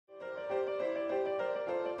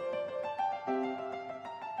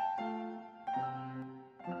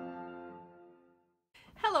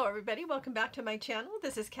Hello everybody, welcome back to my channel.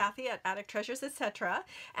 This is Kathy at Attic Treasures, etc.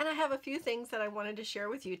 And I have a few things that I wanted to share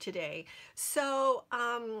with you today. So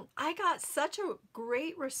I got such a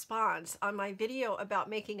great response on my video about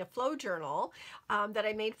making a flow journal that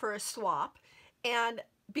I made for a swap. And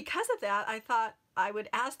because of that, I thought I would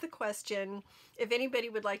ask the question if anybody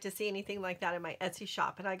would like to see anything like that in my Etsy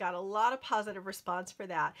shop, and I got a lot of positive response for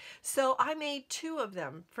that. So I made 2 of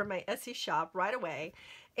them for my Etsy shop right away,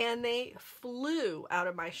 and they flew out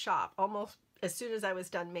of my shop almost as soon as I was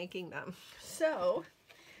done making them. So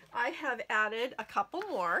I have added a couple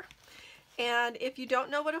more. And if you don't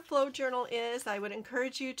know what a flow journal is, I would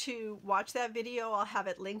encourage you to watch that video. I'll have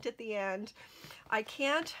it linked at the end. I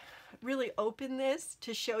can't really open this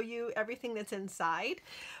to show you everything that's inside,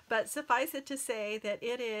 but suffice it to say that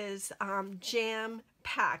it is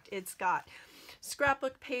jam-packed. It's got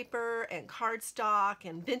scrapbook paper and cardstock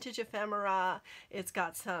and vintage ephemera. It's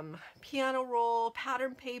got some piano roll,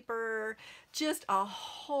 pattern paper, just a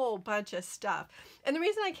whole bunch of stuff. And the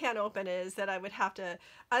reason I can't open it is that I would have to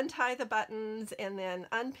untie the buttons and then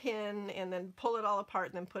unpin and then pull it all apart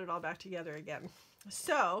and then put it all back together again.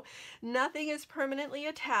 So nothing is permanently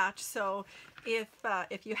attached, so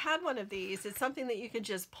if you had one of these, it's something that you could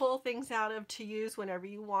just pull things out of to use whenever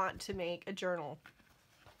you want to make a journal.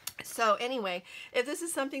 So anyway, if this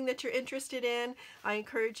is something that you're interested in, I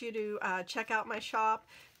encourage you to check out my shop.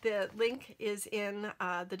 The link is in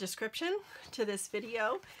the description to this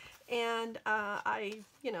video. And I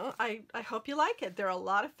hope you like it. They're a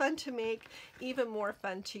lot of fun to make, even more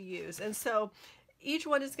fun to use. And so each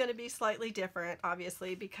one is going to be slightly different,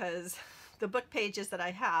 obviously, because the book pages that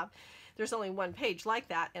I have, there's only one page like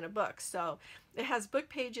that in a book. So it has book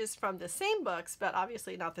pages from the same books, but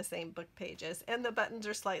obviously not the same book pages. And the buttons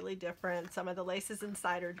are slightly different. Some of the laces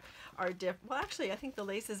inside are different. Well, actually, I think the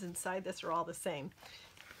laces inside this are all the same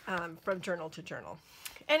from journal to journal.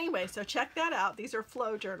 Anyway, so check that out. These are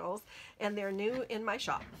flow journals, and they're new in my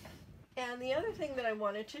shop. And the other thing that I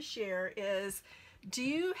wanted to share is,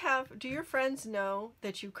 do your friends know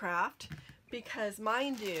that you craft? Because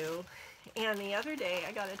mine do. And the other day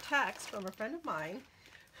I got a text from a friend of mine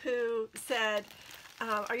who said,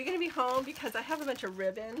 are you going to be home, because I have a bunch of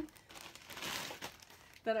ribbon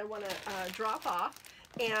that I want to drop off.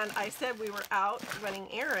 And I said we were out running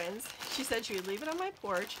errands. She said she would leave it on my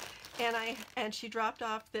porch, and she dropped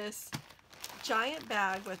off this giant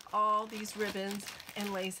bag with all these ribbons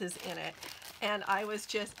and laces in it. And I was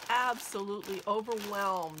just absolutely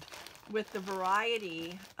overwhelmed with the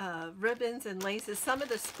variety of ribbons and laces. Some of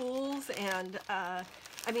the spools, and I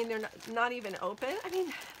mean, they're not even open. I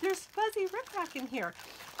mean, there's fuzzy rickrack in here.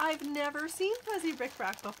 I've never seen fuzzy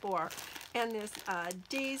rickrack before. And this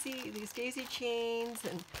these daisy chains,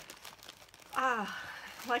 and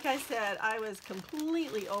like I said, I was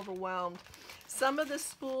completely overwhelmed. Some of the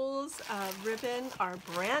spools of ribbon are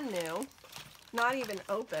brand new, not even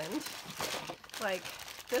opened, like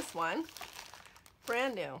this one,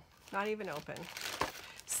 brand new, not even open.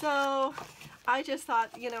 So I just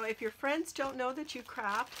thought, if your friends don't know that you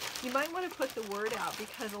craft, you might want to put the word out,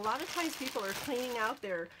 because a lot of times people are cleaning out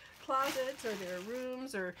their closets or their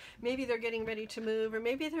rooms, or maybe they're getting ready to move, or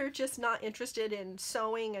maybe they're just not interested in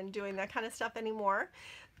sewing and doing that kind of stuff anymore,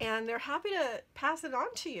 and they're happy to pass it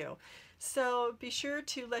on to you. So be sure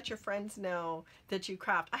to let your friends know that you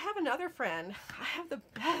craft. I have another friend. I have the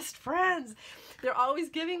best friends. They're always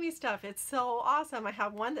giving me stuff. It's so awesome. I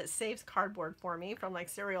have one that saves cardboard for me from like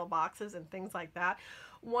cereal boxes and things like that.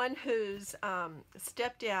 One whose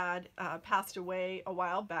stepdad passed away a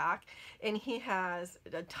while back, and he has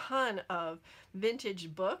a ton of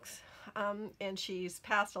vintage books, and she's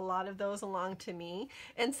passed a lot of those along to me.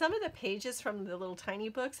 And some of the pages from the little tiny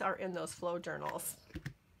books are in those flow journals.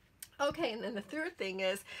 Okay, and then the third thing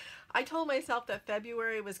is, I told myself that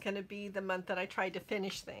February was going to be the month that I tried to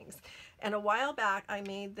finish things. And a while back, I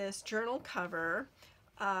made this journal cover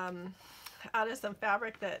out of some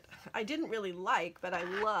fabric that I didn't really like, but I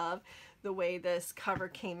love the way this cover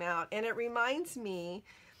came out. And it reminds me,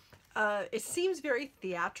 it seems very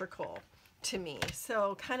theatrical to me.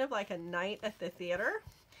 So kind of like a night at the theater.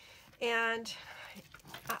 And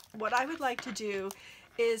what I would like to do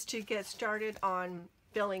is to get started on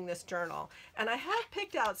filling this journal. And I have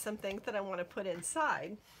picked out some things that I want to put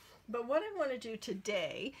inside, but what I want to do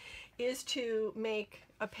today is to make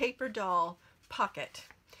a paper doll pocket.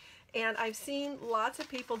 And I've seen lots of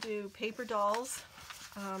people do paper dolls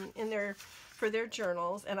for their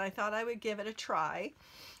journals, and I thought I would give it a try,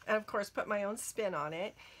 and of course put my own spin on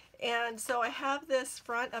it. And so I have this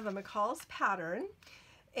front of a McCall's pattern,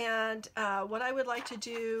 and what I would like to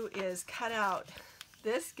do is cut out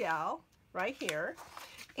this gal right here,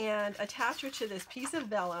 and attach her to this piece of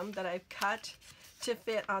vellum that I've cut to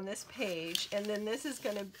fit on this page, and then this is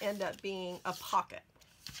going to end up being a pocket.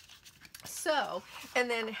 So, and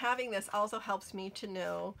then having this also helps me to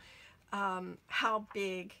know how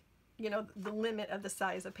big, you know, the limit of the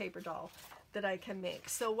size of paper doll that I can make.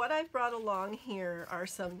 So what I've brought along here are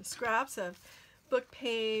some scraps of book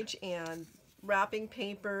page and wrapping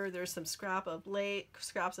paper. There's some scraps of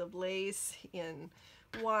lace in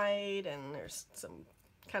white, and there's some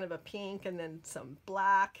kind of a pink, and then some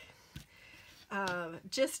black.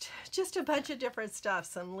 Just a bunch of different stuff.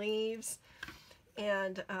 Some leaves,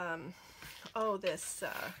 and oh, this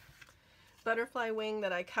butterfly wing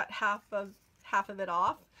that I cut half of it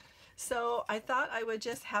off. So I thought I would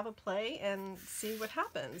just have a play and see what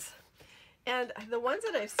happens. And the ones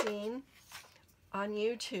that I've seen on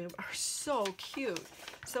YouTube are so cute.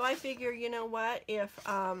 So I figure, you know what,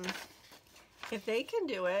 if they can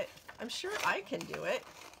do it, I'm sure I can do it.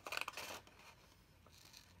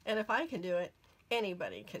 And if I can do it,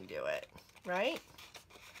 anybody can do it, right?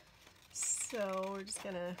 So we're just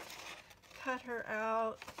gonna cut her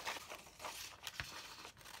out.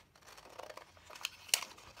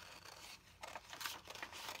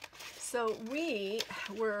 So we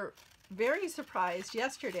were very surprised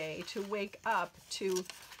yesterday to wake up to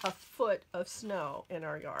a foot of snow in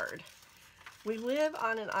our yard. We live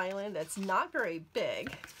on an island that's not very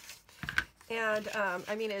big, and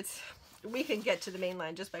I mean, we can get to the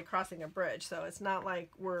mainland just by crossing a bridge, so it's not like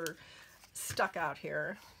we're stuck out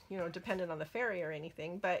here, you know, dependent on the ferry or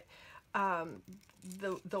anything. But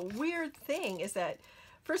the weird thing is that,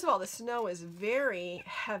 first of all, the snow is very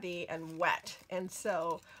heavy and wet, and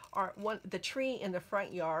so the tree in the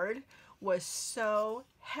front yard was so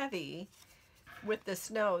heavy with the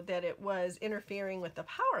snow that it was interfering with the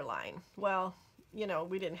power line. Well, you know,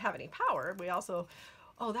 we didn't have any power. We also,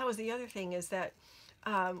 oh, that was the other thing, is that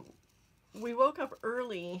we woke up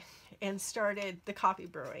early and started the coffee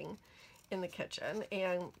brewing in the kitchen,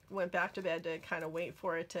 and went back to bed to kind of wait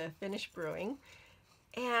for it to finish brewing.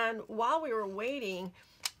 And while we were waiting,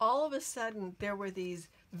 all of a sudden there were these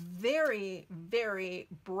very, very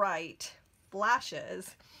bright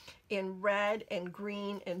flashes in red and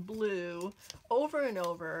green and blue over and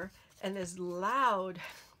over, and this loud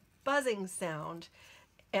buzzing sound.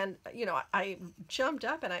 And, you know, I jumped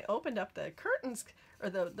up and I opened up the curtains, or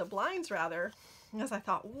the blinds rather, because I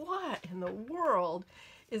thought, what in the world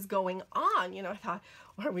is going on? You know, I thought,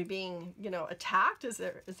 are we being, you know, attacked? Is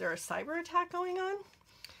there a cyber attack going on?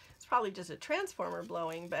 It's probably just a transformer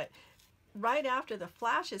blowing. But right after the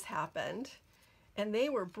flashes happened, and they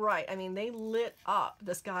were bright, I mean, they lit up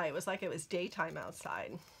the sky. It was like it was daytime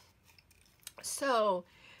outside. So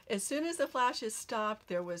as soon as the flashes stopped,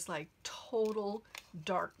 there was like total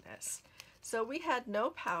darkness. So we had no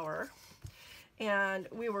power, and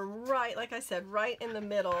we were right, like I said, right in the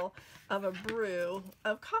middle of a brew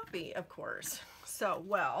of coffee, of course. So,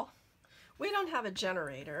 well, we don't have a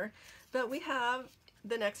generator, but we have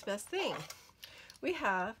the next best thing. We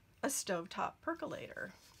have a stovetop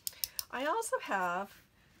percolator. I also have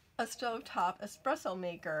a stovetop espresso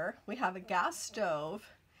maker. We have a gas stove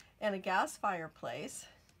and a gas fireplace,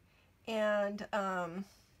 and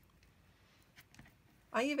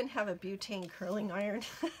I even have a butane curling iron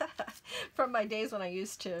from my days when I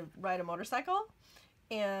used to ride a motorcycle.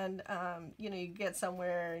 And you know, you get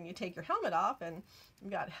somewhere and you take your helmet off and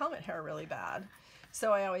you got helmet hair really bad.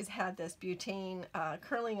 So I always had this butane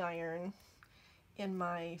curling iron in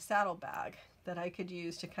my saddlebag that I could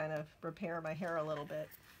use to kind of repair my hair a little bit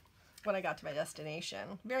when I got to my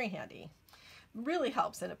destination. Very handy. Really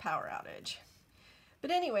helps in a power outage.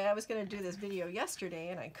 But anyway, I was going to do this video yesterday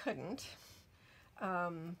and I couldn't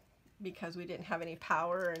because we didn't have any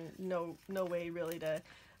power and no way really to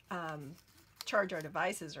charge our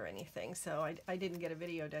devices or anything. So I didn't get a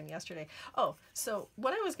video done yesterday. Oh, so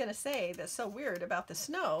what I was going to say that's so weird about the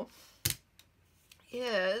snow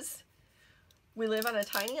is we live on a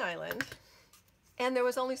tiny island, and there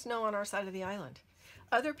was only snow on our side of the island.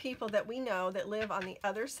 Other people that we know that live on the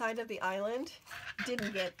other side of the island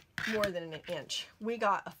didn't get more than an inch. We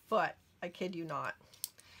got a foot, I kid you not.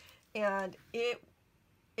 And it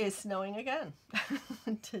is snowing again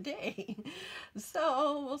today.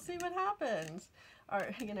 So we'll see what happens. Or,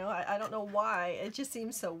 you know, I don't know why. It just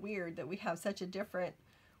seems so weird that we have such a different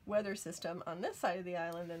weather system on this side of the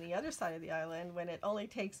island than the other side of the island, when it only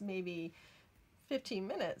takes maybe 15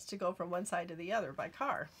 minutes to go from one side to the other by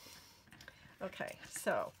car. Okay,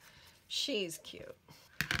 so she's cute.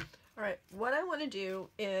 All right, what I want to do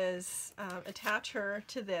is attach her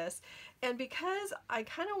to this, and because I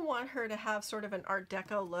kind of want her to have sort of an Art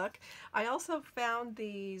Deco look, I also found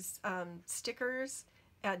these stickers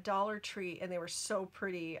at Dollar Tree, and they were so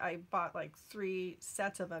pretty. I bought like 3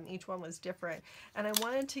 sets of them. Each one was different. And I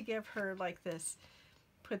wanted to give her like this,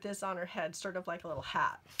 put this on her head, sort of like a little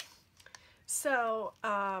hat. So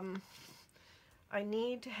I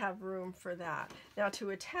need to have room for that. Now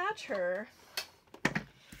to attach her,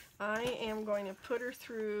 I am going to put her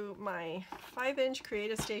through my 5-inch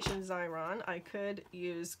Create A Station Xyron. I could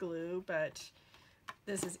use glue, but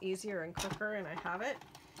this is easier and quicker, and I have it,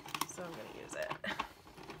 so I'm going to use it.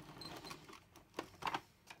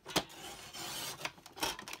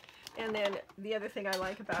 And then the other thing I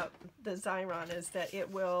like about the Xyron is that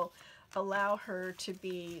it will allow her to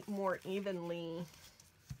be more evenly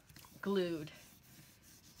glued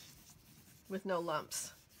with no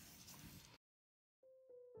lumps.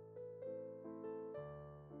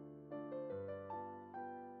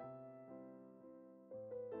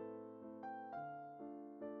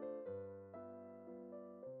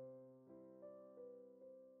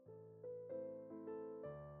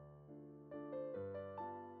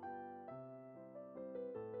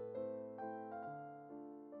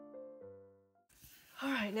 All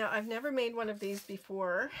right, now I've never made one of these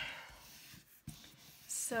before,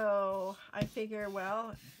 so I figure,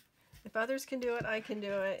 well, if others can do it, I can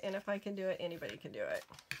do it, and if I can do it, anybody can do it.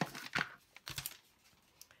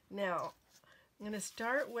 Now, I'm going to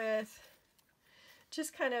start with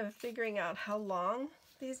just kind of figuring out how long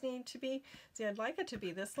these need to be. See, I'd like it to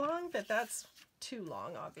be this long, but that's too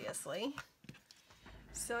long, obviously.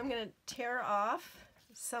 So I'm going to tear off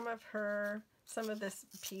some of this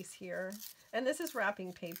piece here. And this is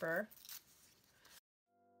wrapping paper.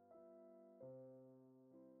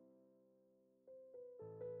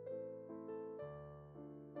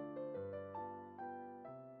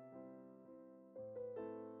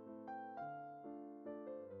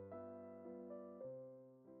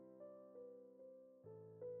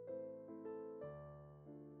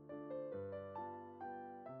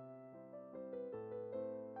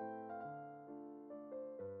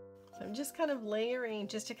 So I'm just kind of layering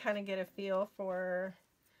just to kind of get a feel for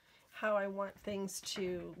how I want things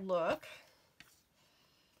to look.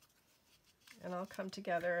 And I'll come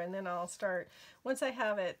together, and then I'll start, once I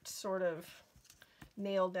have it sort of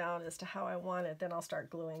nailed down as to how I want it, then I'll start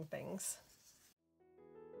gluing things.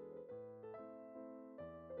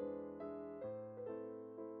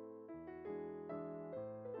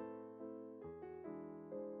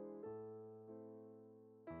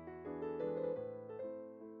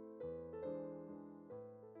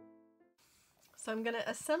 So I'm going to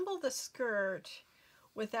assemble the skirt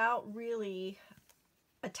without really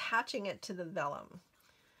attaching it to the vellum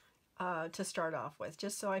to start off with,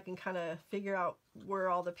 just so I can kind of figure out where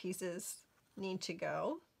all the pieces need to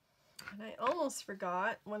go. And I almost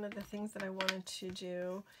forgot, one of the things that I wanted to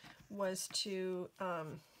do was to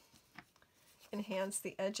enhance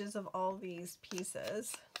the edges of all these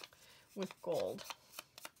pieces with gold.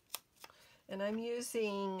 And I'm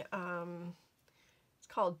using it's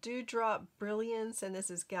called Dewdrop Brilliance, and this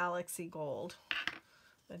is Galaxy Gold.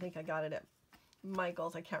 I think I got it at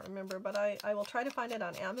Michael's, I can't remember, but I will try to find it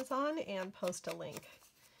on Amazon and post a link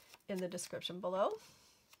in the description below.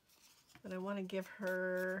 But I want to give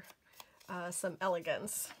her some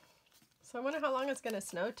elegance. So I wonder how long it's going to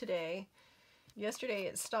snow today. Yesterday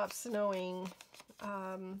it stopped snowing,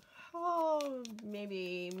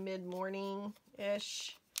 maybe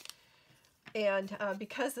mid-morning-ish. And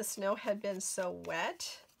because the snow had been so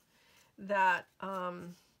wet that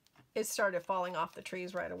it started falling off the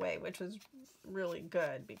trees right away, which was really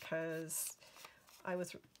good because I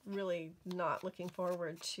was really not looking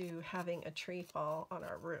forward to having a tree fall on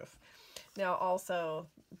our roof. Now also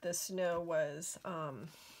the snow was,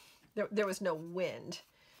 there was no wind,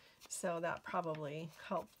 so that probably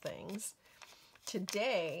helped things.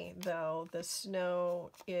 Today, though, the snow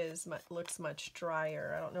looks much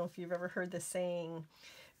drier. I don't know if you've ever heard the saying,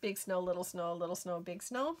 big snow, little snow, big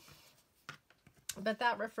snow. But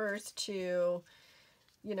that refers to,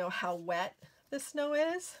 you know, how wet the snow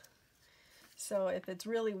is. So if it's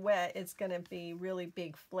really wet, it's going to be really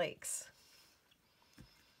big flakes.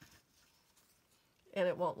 And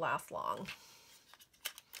it won't last long.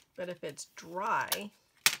 But if it's dry,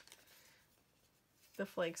 the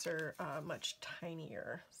flakes are much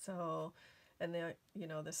tinier. So, and the, you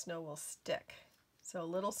know, the snow will stick. So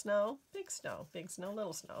little snow, big snow,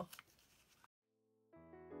 little snow.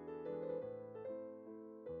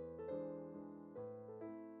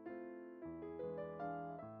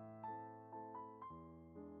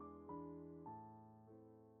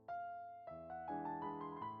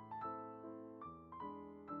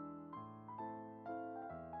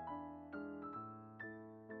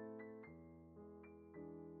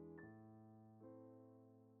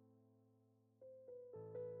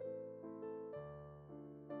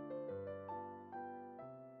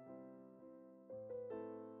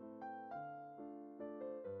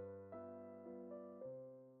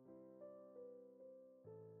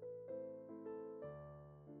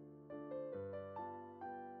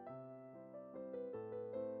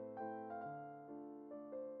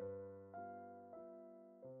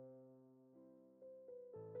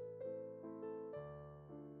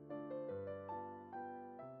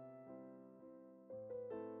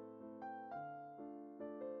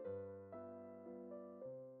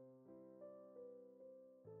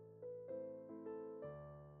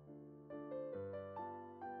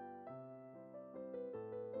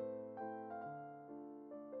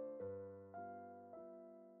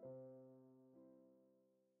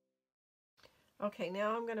 Okay,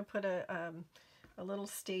 now I'm going to put a little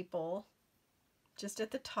staple just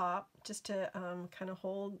at the top, just to kind of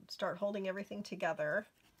start holding everything together.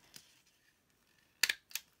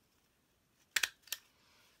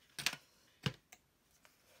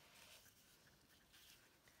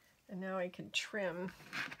 And now I can trim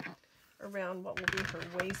around what will be her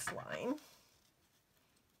waistline.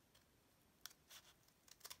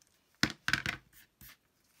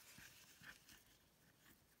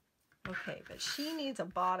 Okay, but she needs a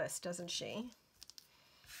bodice, doesn't she?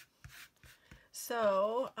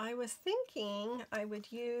 So I was thinking I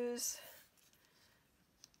would use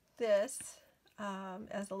this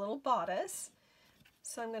as a little bodice.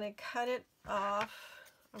 So I'm going to cut it off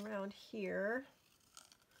around here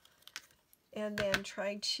and then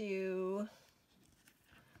try to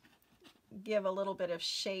give a little bit of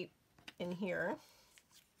shape in here.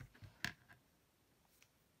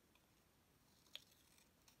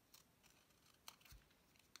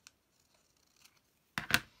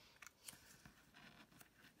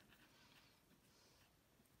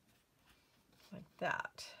 Like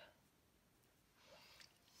that.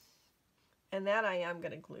 And that I am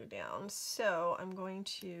going to glue down. So I'm just going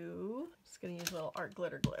to use a little art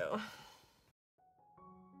glitter glue.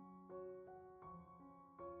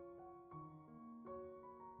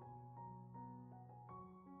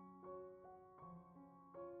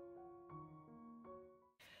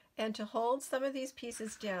 And to hold some of these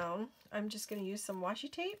pieces down, I'm just going to use some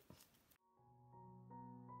washi tape.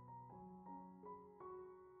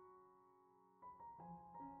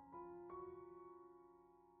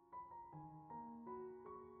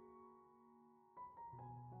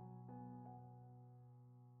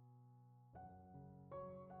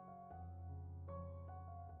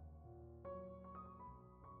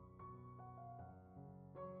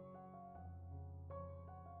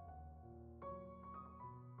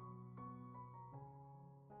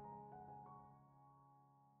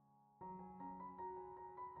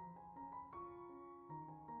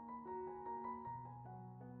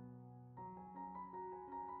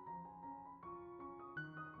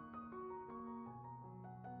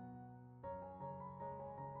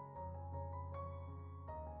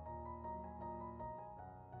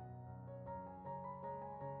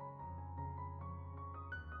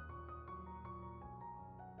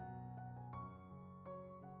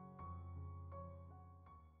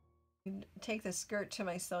 Take the skirt to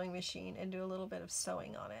my sewing machine and do a little bit of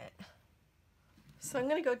sewing on it. So I'm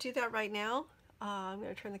going to go do that right now. I'm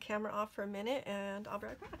going to turn the camera off for a minute and I'll be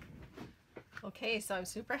right back. Okay, so I'm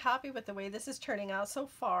super happy with the way this is turning out so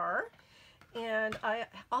far. And I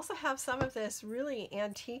also have some of this really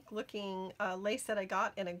antique looking lace that I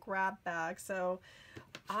got in a grab bag. So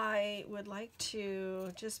I would like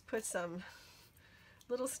to just put some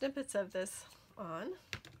little snippets of this on.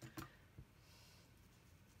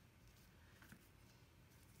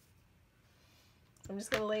 I'm just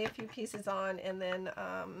going to lay a few pieces on and then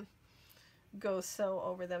go sew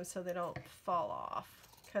over them so they don't fall off,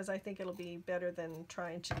 because I think it'll be better than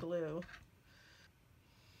trying to glue.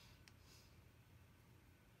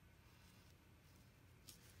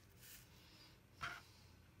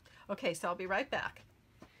 Okay, so I'll be right back.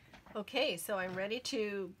 Okay, so I'm ready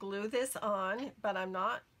to glue this on, but I'm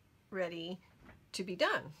not ready to be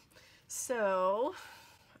done. So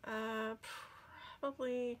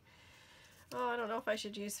probably, I don't know if I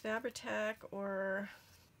should use Fabri-Tac or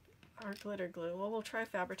art glitter glue. Well, we'll try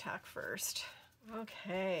Fabri-Tac first.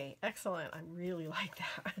 Okay, excellent. I really like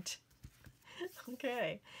that.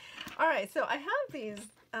 Okay. All right, so I have these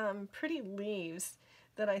pretty leaves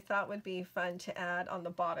that I thought would be fun to add on the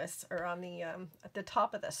bodice, or on the at the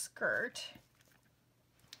top of the skirt.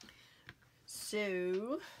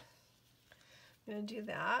 So I'm going to do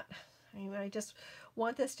that. I just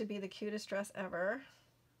want this to be the cutest dress ever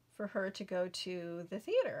for her to go to the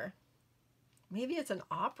theater. Maybe it's an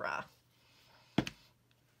opera.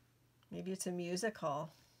 Maybe it's a musical.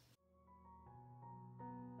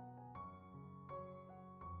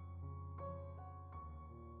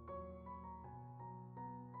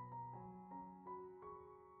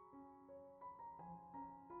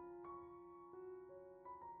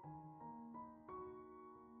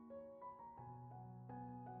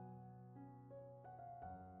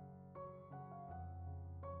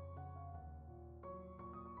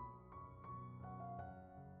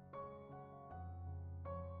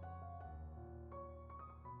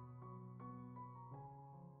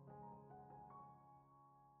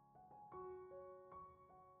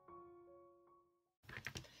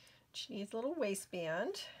 She needs a little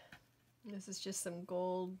waistband. This is just some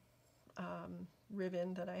gold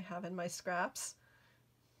ribbon that I have in my scraps.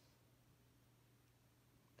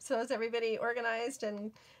 It's So is everybody organized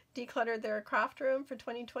and decluttered their craft room for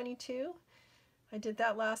 2022? I did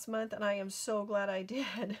that last month and I am so glad I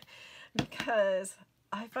did because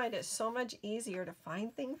I find it so much easier to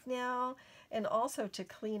find things now and also to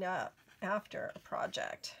clean up after a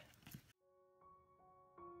project.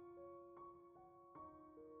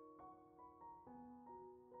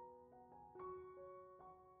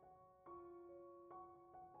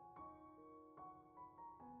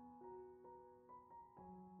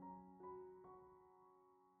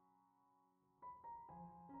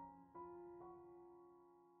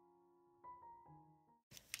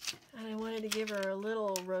 And I wanted to give her a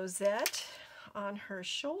little rosette on her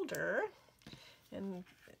shoulder. And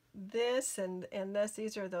this and this,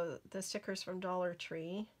 these are the stickers from Dollar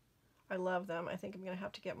Tree. I love them. I think I'm going to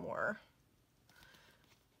have to get more.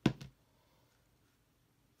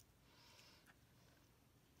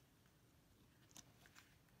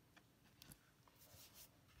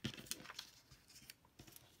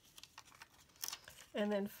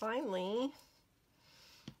 And then finally,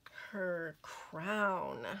 her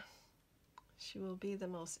crown. She will be the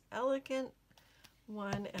most elegant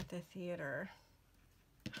one at the theater.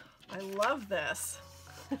 I love this.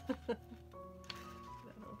 Over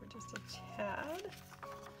just a tad.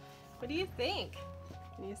 What do you think?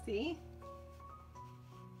 Can you see?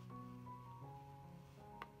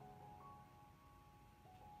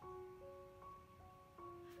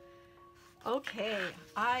 Okay,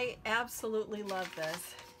 I absolutely love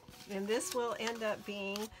this. And this will end up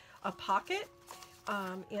being a pocket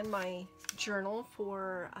in my journal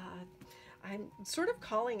for, I'm sort of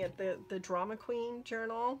calling it the Drama Queen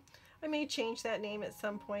journal. I may change that name at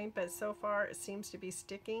some point, but so far it seems to be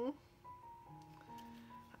sticking.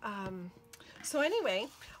 So anyway,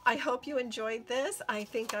 I hope you enjoyed this. I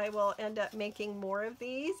think I will end up making more of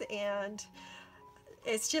these, and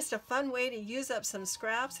it's just a fun way to use up some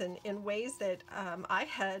scraps in ways that I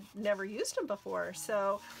had never used them before.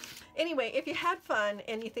 So anyway, if you had fun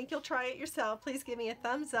and you think you'll try it yourself, please give me a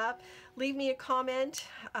thumbs up. Leave me a comment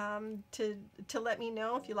to let me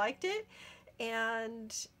know if you liked it.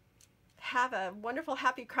 And have a wonderful,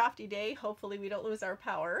 happy, crafty day. Hopefully we don't lose our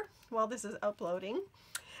power while this is uploading.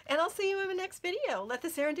 And I'll see you in the next video. Let the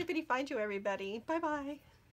serendipity find you, everybody. Bye-bye.